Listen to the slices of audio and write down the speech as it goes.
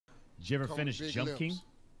Did you ever finish Jump King?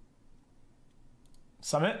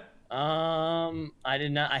 Summit? I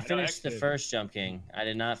did not. I finished the first Jump King. I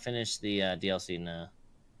did not finish the DLC. No.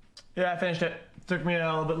 Yeah, I finished it. Took me a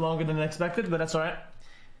little bit longer than expected, but that's alright.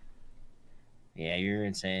 Yeah, you're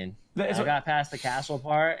insane. I got past the castle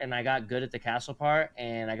part, and I got good at the castle part,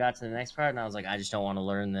 and I got to the next part, and I was like, I just don't want to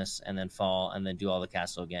learn this, and then fall, and then do all the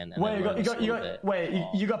castle again. And wait,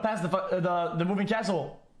 you got past the moving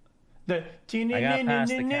castle. I got past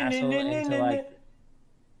the castle into like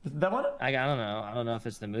that one. I don't know. I don't know if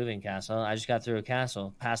it's the moving castle. I just got through a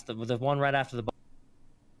castle, past the one right after the.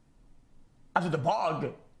 After the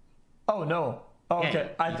bog. Oh no. Oh, yeah,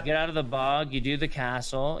 okay. You get out of the bog, you do the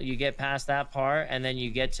castle, you get past that part, and then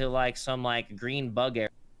you get to like some like green bug area.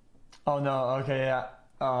 Oh no, okay, yeah.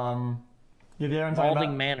 You're there and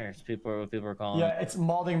Malding Manors, people are calling. Yeah, it's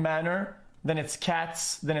Malding Manor, then it's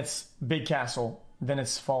Cats, then it's Big Castle, then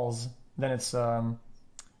it's Falls, then it's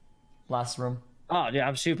Last Room. Oh, dude,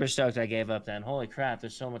 I'm super stoked I gave up then. Holy crap,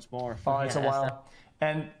 there's so much more. Oh, it's a while.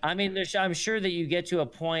 And I mean, I'm sure that you get to a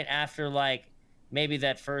point after like maybe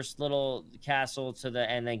that first little castle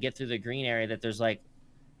and then get through the green area that there's like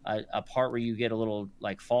a part where you get a little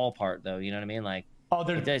like fall part though. You know what I mean? Like, oh,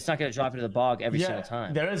 it's not going to drop into the bog every single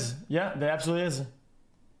time. There is. Yeah, there absolutely is.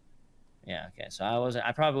 Yeah. Okay. So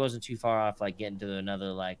I probably wasn't too far off like getting to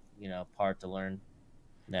another like, you know, part to learn.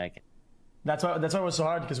 That's why it was so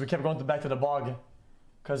hard because we kept going back to the bog.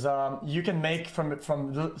 Because you can make from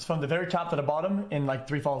the very top to the bottom in like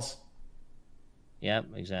 3 falls. Yep,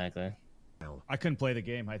 exactly. I couldn't play the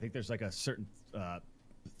game. I think there's like a certain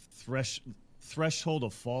threshold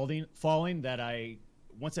of falling that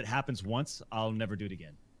once it happens once, I'll never do it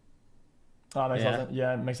again. Oh, makes sense.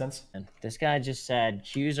 Yeah, it makes sense. And this guy just said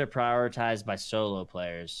queues are prioritized by solo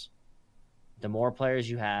players. The more players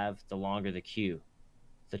you have, the longer the queue.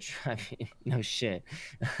 The traffic, no shit.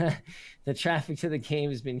 The traffic to the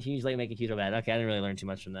game has been huge, like making queues so bad. Okay, I didn't really learn too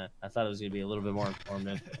much from that. I thought it was going to be a little bit more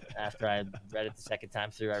informative. After I read it the second time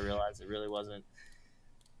through, I realized it really wasn't.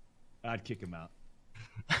 I'd kick him out.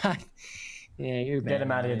 Yeah, you're bad. Get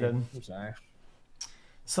him out of here, dude. I'm sorry.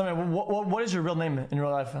 So, what is your real name in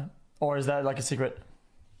real life? Or is that like a secret?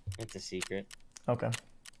 It's a secret. Okay.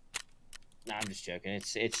 Nah, I'm just joking.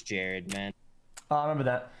 It's Jared, man. Oh, I remember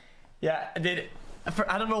that. Yeah,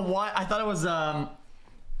 I don't know why. I thought it was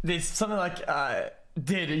there's something like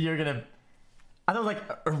you're gonna. I thought it was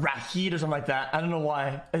like Raheed or something like that. I don't know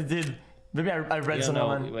why. I did. Maybe I read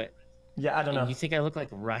something. Wait. Yeah, I don't know. You think I look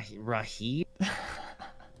like Raheed? Is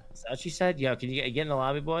that what you said? Yo, can you get in the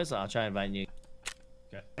lobby, boys? I'll try inviting you.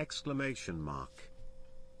 Okay. Exclamation mark.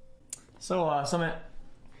 So, Summit,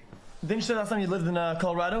 didn't you say last time you lived in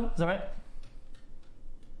Colorado? Is that right?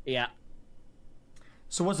 Yeah.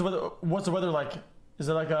 So what's the weather like? Is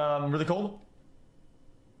it like really cold?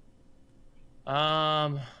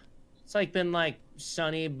 It's like been like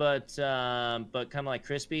sunny, but kind of like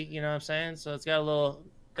crispy. You know what I'm saying? So it's got a little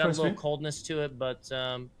coldness to it, but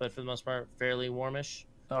for the most part, fairly warmish.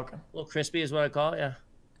 Okay. A little crispy is what I call it. Yeah.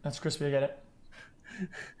 That's crispy. I get it.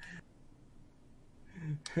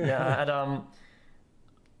 Yeah,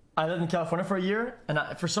 I lived in California for a year, and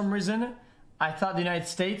for some reason, I thought the United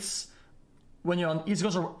States, when you're on East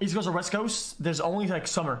Coast or West Coast, there's only like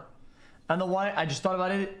summer. I don't know why. I just thought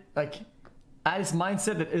about it. Like, I had this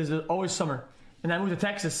mindset that it is always summer. And I moved to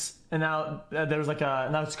Texas, and now there's like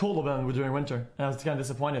now it's cold during winter, and I was kind of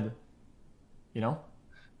disappointed. You know?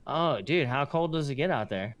 Oh, dude, how cold does it get out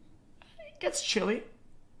there? It gets chilly.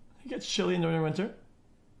 It gets chilly during winter.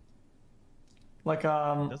 Like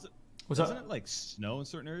doesn't it like snow in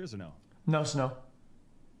certain areas or no? No snow.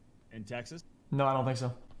 In Texas? No, I don't think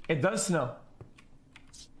so. It does snow.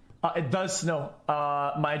 It does snow.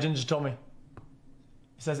 My agent just told me.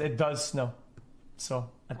 He says it does snow. So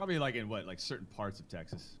probably like in what, like certain parts of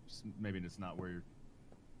Texas. Maybe it's not where you're.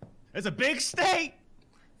 It's a big state.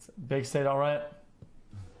 It's a big state, all right.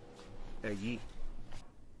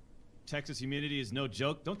 Texas humidity is no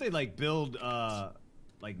joke. Don't they like build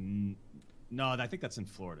like? No, I think that's in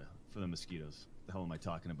Florida for the mosquitoes. What the hell am I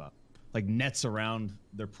talking about? Like nets around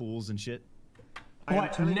their pools and shit.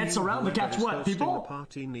 What, nets around to catch what? People?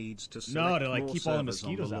 Party needs to no, to like keep all the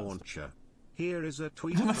mosquitoes out. Launcher. Here is a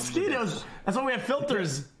tweet. The mosquitoes. That's why we have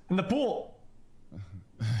filters in the pool.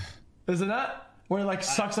 Isn't that where it like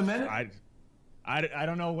sucks them in? I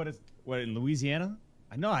don't know what in Louisiana.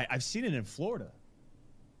 I know I've seen it in Florida.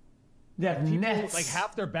 Yeah, nets. Like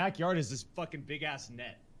half their backyard is this fucking big ass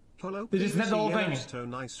net. They just net the whole thing.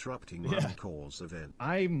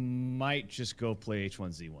 I might just go play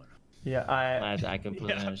H1Z1. Yeah, I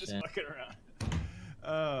completely understand. I'm just fucking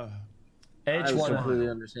around. H1. I completely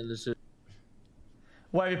understand this.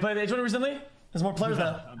 Why, have you played H1 recently? There's more players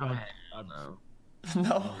now. I don't know. No.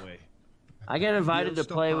 No way. I get invited to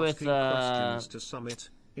Stop play with asking questions to Summit.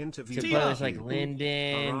 Interview to play with like you.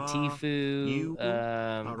 Linden, Hurrah. Tifu, You.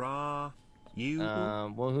 Hurrah. You.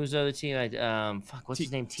 well, who's the other team? Fuck, what's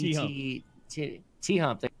his name?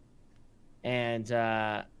 T-Hump. And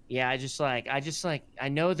yeah, I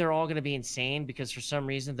know they're all gonna be insane because for some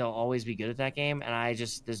reason they'll always be good at that game, and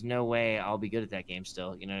there's no way I'll be good at that game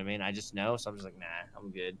still. You know what I mean? I just know, so I'm just like, nah,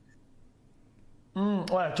 I'm good.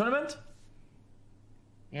 What, a tournament?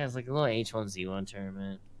 Yeah, it's like a little H1Z1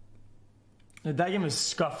 tournament. Yeah, that game is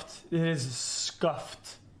scuffed. It is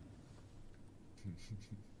scuffed.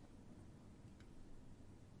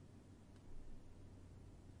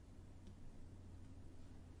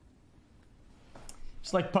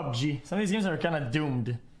 It's like PUBG. Some of these games are kind of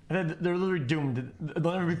doomed. They're literally doomed.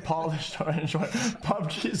 They'll never be polished or enjoyed.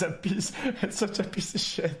 PUBG is a piece. It's such a piece of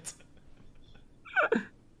shit.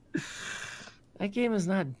 That game is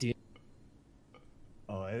not doomed.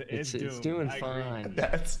 Oh, It's doing fine.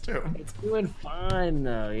 That's doomed. It's doing fine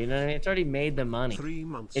though. You know what I mean? It's already made the money. 3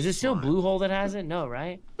 months. Is it still smile. Bluehole that has it? No,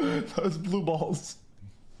 right? Those blue balls.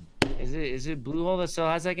 Is it Bluehole that still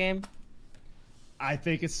has that game? I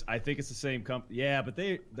think it's the same company. Yeah, but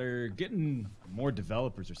they're getting more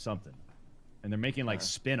developers or something, and they're making like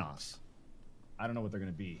spin-offs. I don't know what they're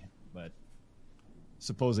gonna be, but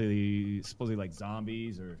supposedly like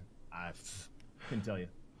zombies or I couldn't tell you.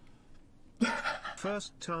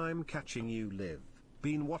 First time catching you live.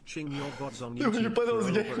 Been watching your VODs on Dude, when you YouTube play for those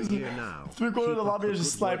over games, a year now. 3/4 of the Keep lobby up is the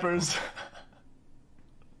just good work. snipers.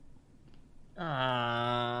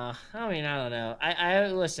 I mean, I don't know. I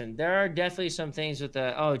listen. There are definitely some things with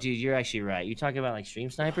the. Oh, dude, you're actually right. You talking about like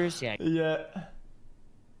stream snipers? Yeah. Yeah.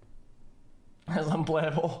 That's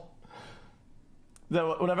unplayable.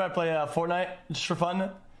 Whenever I play Fortnite, just for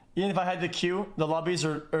fun, even if I had the queue, the lobbies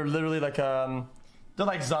are literally like they're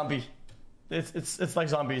like zombie. It's like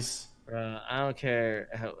zombies. Bro, I don't care.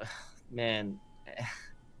 How, man,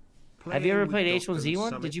 Playing have you ever with played Dr. H1Z1?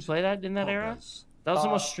 Summit Did you play that in that era? Poggers. That was the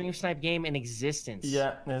most stream snipe game in existence.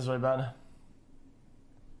 Yeah, it's really bad.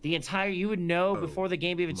 The entire you would know Oh before the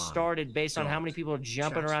game even my started based on how many God. people are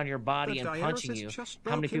jumping Chat. around your body The and punching dialysis you. just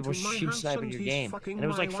How many broke people into my shoot house sniping and your he's game, fucking and it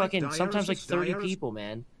was my like wife. fucking sometimes like Dialysis, 30 dialysis. people,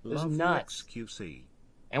 man. It was Love you, nuts. xQc.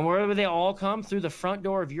 And wherever they all come through the front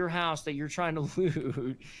door of your house that you're trying to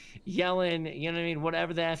loot, yelling, you know what I mean,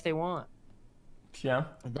 whatever the F they want. Yeah.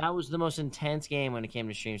 That was the most intense game when it came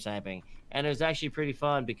to stream sniping. And it was actually pretty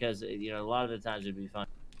fun because, you know, a lot of the times it'd be fun.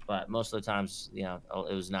 But most of the times, you know,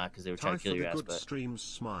 it was not because they were trying Time to kill for your the ass. good But streams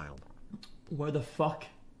smile. Where the fuck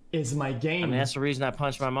is my game? I mean, that's the reason I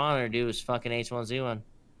punched my monitor, dude, was fucking H1Z1.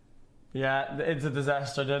 Yeah, it's a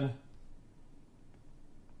disaster, dude.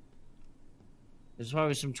 There's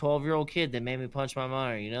probably some 12-year-old kid that made me punch my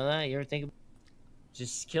monitor. You know that? You ever think about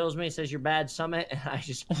just kills me, says you're bad, Summit, and I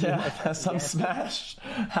just... Yeah, some smash.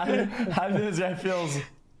 How do this guy feels?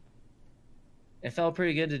 It felt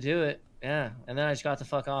pretty good to do it, yeah. And then I just got the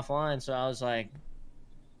fuck offline, so I was like...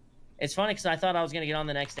 It's funny because I thought I was going to get on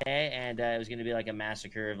the next day, and it was going to be like a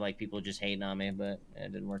massacre of like people just hating on me, but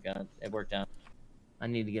it didn't work out. It worked out. I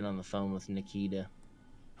need to get on the phone with Nikita.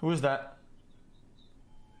 Who is that?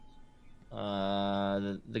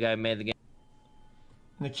 The guy who made the game.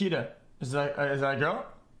 Nikita. Is that a girl?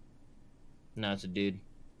 No, it's a dude.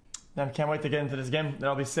 Damn, can't wait to get into this game.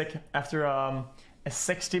 That'll be sick. After a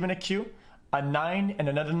 60-minute queue, a 9 and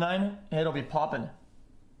another 9, it'll be popping.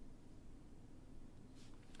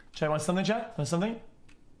 Chat, want something, chat? Want something?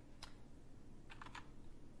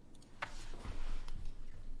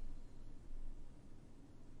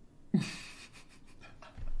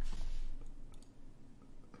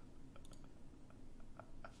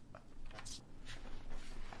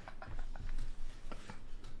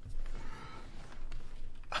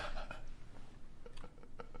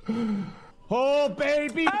 Oh,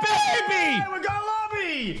 baby, baby! Hey, we got a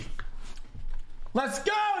lobby! Let's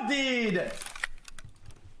go, dude!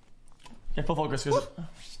 Okay, full focus, guys.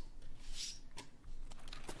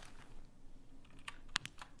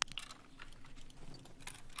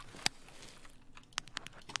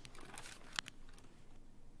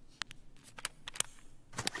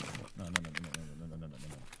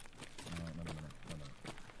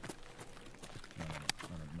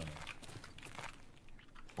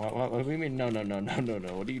 What do you mean? No.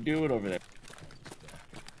 What are you doing over there?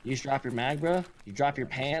 You just drop your mag, bro? You drop your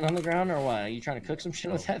pan on the ground or what? Are you trying to cook some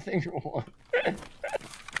shit with that thing or what?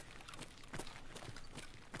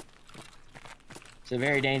 It's a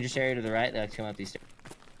very dangerous area to the right. They like to come up these stairs.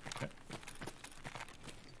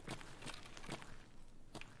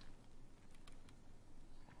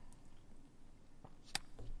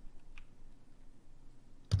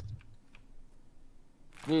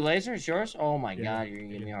 Blue laser is yours? Oh my god, you're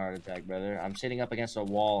gonna give me a heart attack, brother. I'm sitting up against a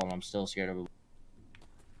wall and I'm still scared of it.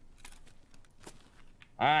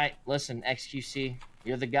 Alright, listen, XQC.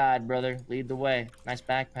 You're the guide, brother. Lead the way. Nice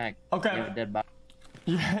backpack. Okay. You have a dead body.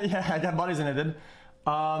 Yeah, I got bodies in it, dude.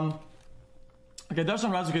 Okay, there's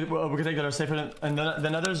some routes we could take that are safer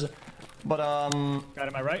than others. But, Got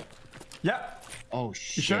it, my right? yeah. Oh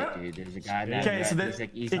shit, sure? dude. There's a guy there. Okay, so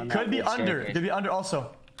it could be under. It could be under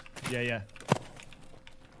also. Yeah.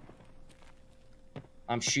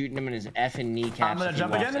 I'm shooting him in his effing kneecaps. I'm gonna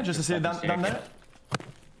jump again just to see it down there.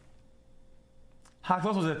 How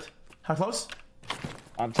close was it? How close?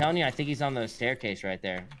 I'm telling you, I think he's on the staircase right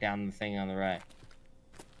there, down the thing on the right.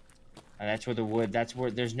 And that's where the wood. That's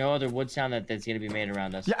where there's no other wood sound that's gonna be made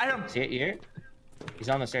around us. Yeah, I am. See it here? He's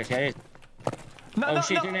on the stairs. Yeah, he is. No, Oh no,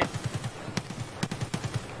 shit, no. your name.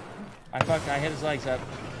 I hit his legs up.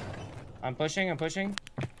 I'm pushing. I'm right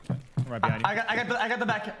behind you. I got the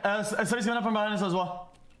back. Somebody's coming up from behind us as well.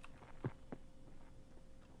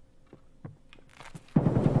 I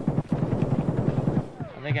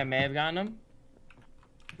think I may have gotten him.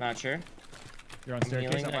 Not sure. You're on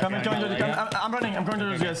staircase. healing. Come in, Okay, I'm running. I'm going to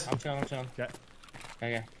those guys. I'm chilling. Okay.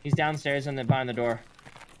 Okay. He's downstairs and then behind the door.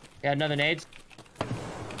 Yeah, another nades. I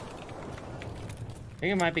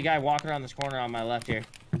think it might be a guy walking around this corner on my left here.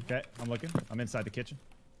 Okay, I'm looking. I'm inside the kitchen.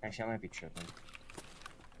 Actually, I might be tripping.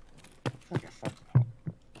 I feel like I fucked him up.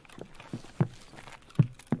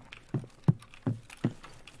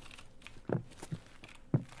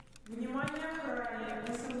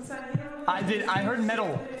 I did. I heard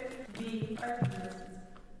metal.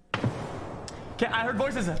 Okay, I heard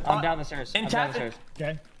voices. I'm down the stairs. In I'm down chat. the stairs.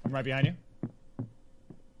 Okay, I'm right behind you.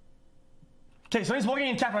 Okay, somebody's walking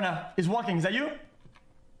in chat right now. He's walking. Is that you?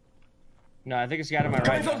 No, I think it's a guy to my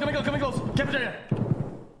Coming right. close. Cafeteria.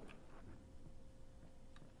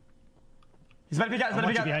 He's about to be out. I'm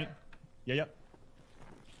watching behind you. Yeah.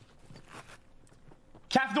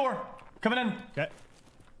 Calf door. Coming in. Okay.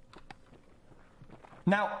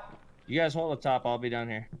 Now. You guys hold up top. I'll be down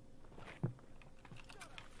here.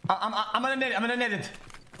 I'm gonna net it. I'm gonna net it.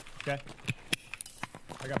 Okay.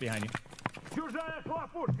 I got behind you.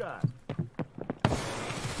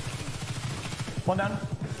 One down.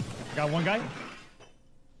 Got one guy.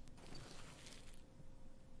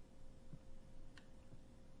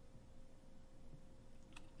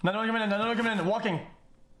 Another coming in. Walking.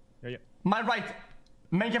 Yeah. My right.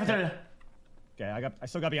 Main cafeteria. Okay, I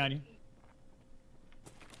still got behind you.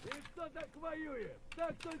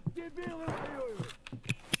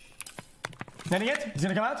 Netting it. He's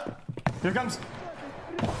gonna come out. Here comes.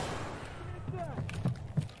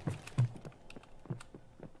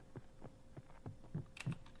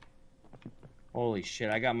 Holy shit!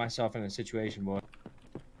 I got myself in a situation, boy.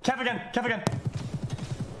 Calf again.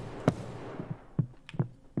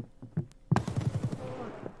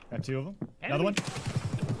 Got two of them. Another one.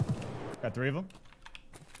 Got three of them.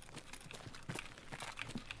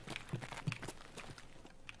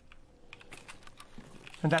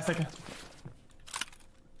 Fantastic.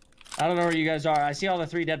 I don't know where you guys are. I see all the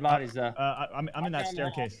 3 dead bodies though. I'm in that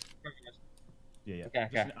staircase. Yeah. Okay.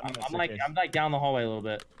 I'm like down the hallway a little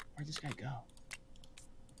bit. Where'd this guy go?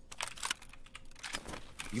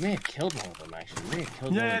 You may have killed one of them actually. You may have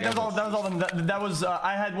killed one of That was all of them. That was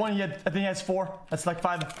I had one. I think he has 4. That's like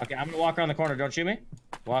 5. Okay, I'm gonna walk around the corner. Don't shoot me.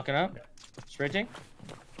 Walking up. Sprinting.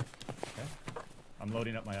 Okay. I'm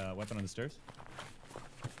loading up my weapon on the stairs.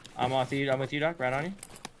 I'm with you, Doc. Right on you.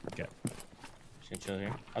 Okay. Just gonna chill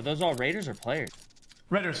here. Are those all raiders or players?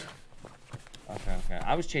 Raiders. Okay.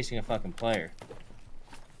 I was chasing a fucking player.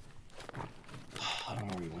 I don't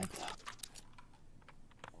know where he went though.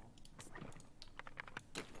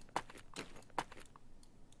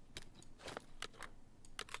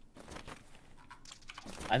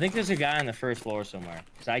 I think there's a guy on the first floor somewhere.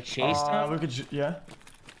 Cause I chased him. We could. Yeah.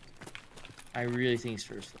 I really think he's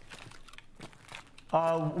first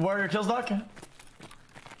floor. Where are your kills, Doc?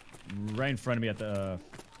 Right in front of me at the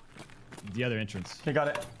other entrance. Okay, got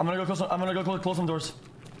it. I'm gonna go close some doors.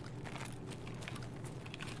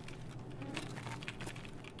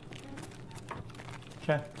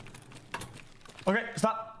 Okay. Okay,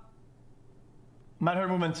 stop. Might hurt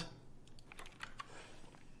movement.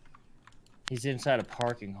 He's inside a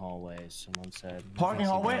parking hallway, someone said. Parking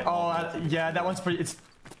hallway? Oh, yeah, that one's pretty. It's.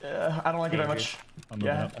 I don't like it very much.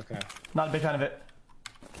 Yeah. Okay. Not a big fan of it.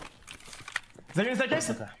 Is that you in staircase?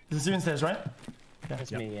 Okay. This is you in stairs, right? Yeah.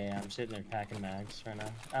 That's me, yeah. I'm sitting there packing mags right now.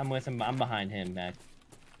 I'm with him. I'm behind him, Mag.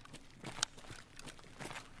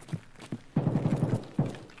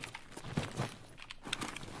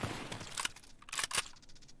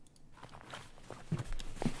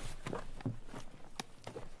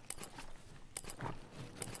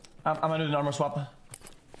 I'm gonna do an armor swap.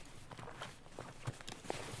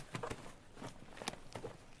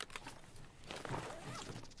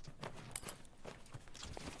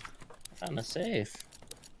 Found a safe.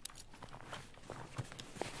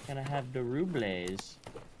 Gonna have the rubles.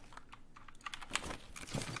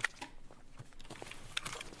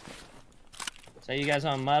 So you guys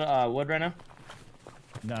on mud, wood right now?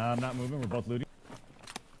 No, I'm not moving. We're both looting.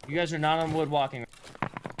 You guys are not on wood walking.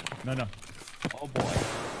 No, no. Oh boy.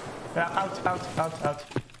 Yeah, out.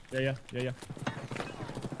 Yeah.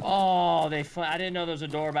 Oh, I didn't know there was a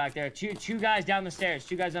door back there. Two guys down the stairs.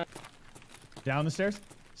 Two guys down. Down the stairs?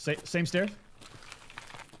 Same stairs?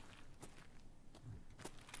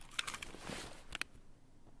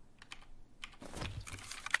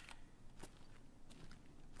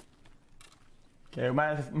 Okay, we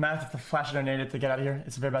might have to flash a grenade to get out of here.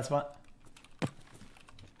 It's a very bad spot.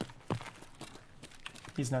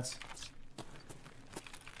 He's nuts.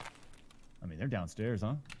 I mean, they're downstairs,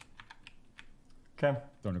 huh? Okay.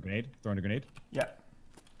 Throwing a grenade. Yeah.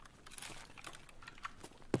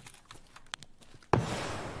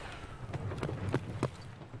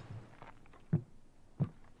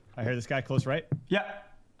 I hear this guy close right. Yeah.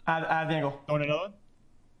 Add the angle. Throwing another one.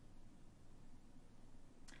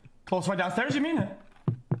 Close right downstairs, you mean?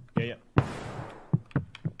 Yeah.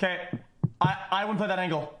 Okay. I wouldn't play that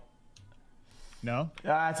angle. No? It's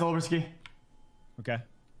a little risky. Okay.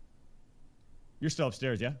 You're still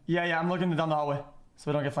upstairs, yeah? Yeah, I'm looking down the hallway, so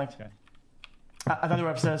we don't get flanked. Okay. I thought you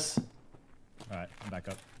were upstairs. Alright, I'm back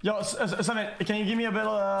up. Yo, Summit, can you give me a bit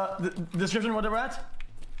of description where they were at?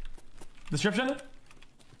 Description?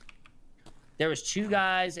 There was two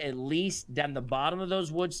guys at least down the bottom of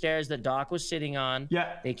those wood stairs that Doc was sitting on.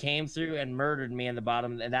 Yeah. They came through and murdered me in the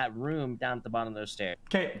bottom of that room down at the bottom of those stairs.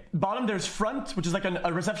 Okay, bottom there's front, which is like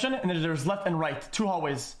a reception, and then there's left and right. 2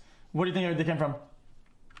 hallways. Where do you think they came from?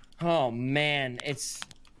 Oh man,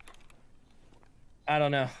 I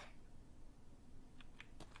don't know.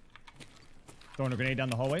 Throwing a grenade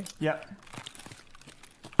down the hallway. Yeah.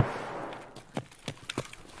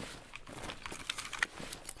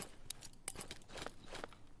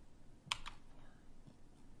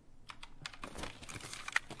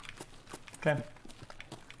 Okay.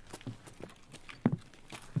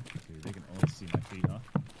 Dude, they can only see my feet, huh?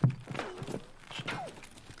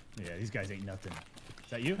 Yeah, these guys ain't nothing. Is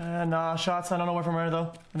that you? Nah, shots. I don't know where from where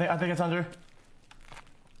though. I think it's under.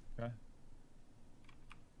 Okay.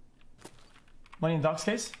 Money in Doc's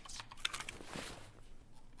case.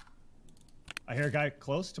 I hear a guy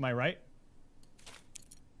close to my right.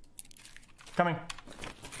 Coming.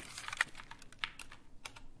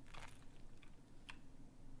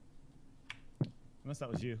 Unless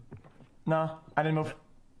that was you. No, I didn't move.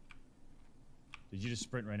 Did you just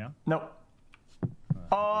sprint right now? Nope.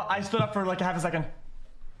 Oh, I stood up for like a half a second.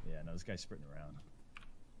 Yeah, no, this guy's sprinting around.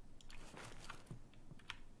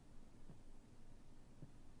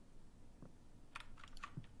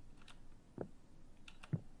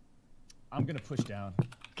 I'm gonna push down.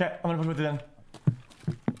 Okay, I'm gonna push with it then.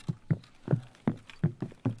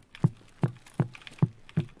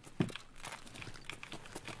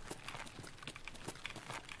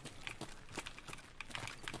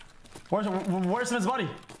 Where's his body?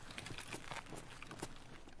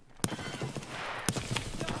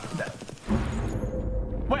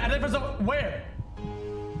 Wait, I did for where?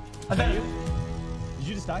 I died. Did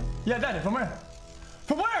you just die? Yeah, I died. From where?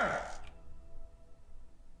 From where?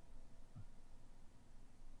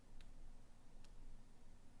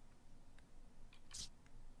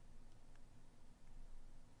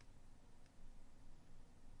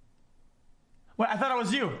 Wait, I thought it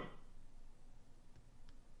was you.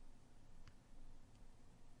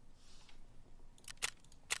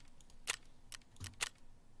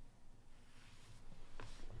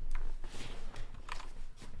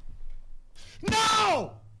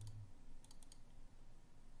 No!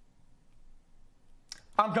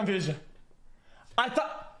 I'm confused. I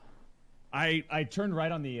thought... I turned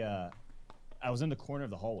right on the, I was in the corner of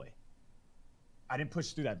the hallway. I didn't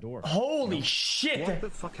push through that door. Holy shit! What the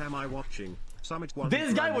fuck am I watching? Summit one.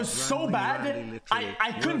 This guy was so bad,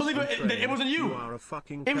 I couldn't believe that it wasn't you. Are a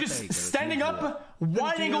fucking It was just standing up,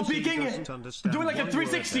 wide angle peeking, doing like a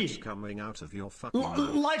 360. Coming out of your fucking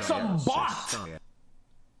Like some bot.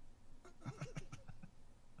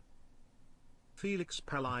 Felix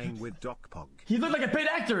Pellying with Doc Pog. He looked like a paid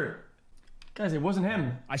actor. Guys, it wasn't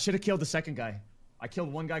him. I should have killed the second guy. I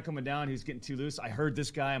killed one guy coming down. He was getting too loose. I heard this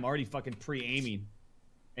guy. I'm already fucking pre-aiming.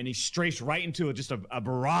 And he strafes right into just a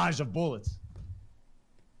barrage of bullets.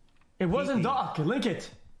 It wasn't Doc. Link it.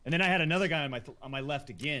 And then I had another guy on my left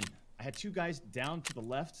again. I had 2 guys down to the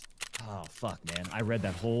left. Oh fuck, man! I read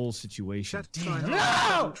that whole situation. Chat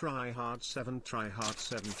try hard 7, try hard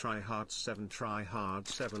 7, try hard 7, try hard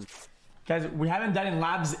 7. Guys, we haven't done in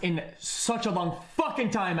labs in such a long fucking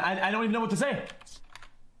time. I don't even know what to say.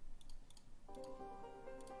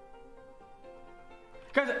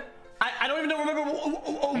 Guys, I don't even remember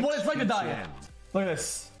what it's like to die. Look at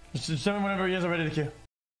this. Just show me whenever you guys are ready to queue.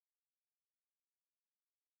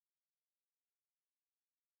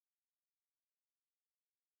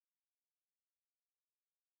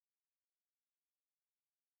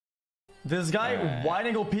 This guy wide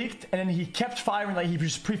angle peeked and then he kept firing like he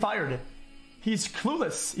just pre-fired. He's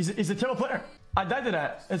clueless. He's a terrible player. I died to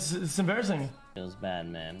that. It's embarrassing. Feels bad,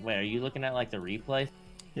 man. Wait, are you looking at like the replay?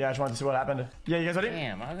 Yeah, I just wanted to see what happened. Yeah, you guys ready?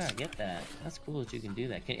 Damn, I gotta get that. That's cool that you can do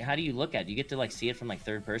that. How do you look at it? You get to like see it from like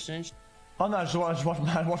third person? Oh no, I just watch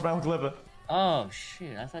my own clip. Oh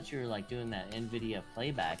shit, I thought you were like doing that NVIDIA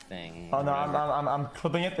playback thing. Oh no, I'm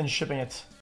clipping it and shipping it.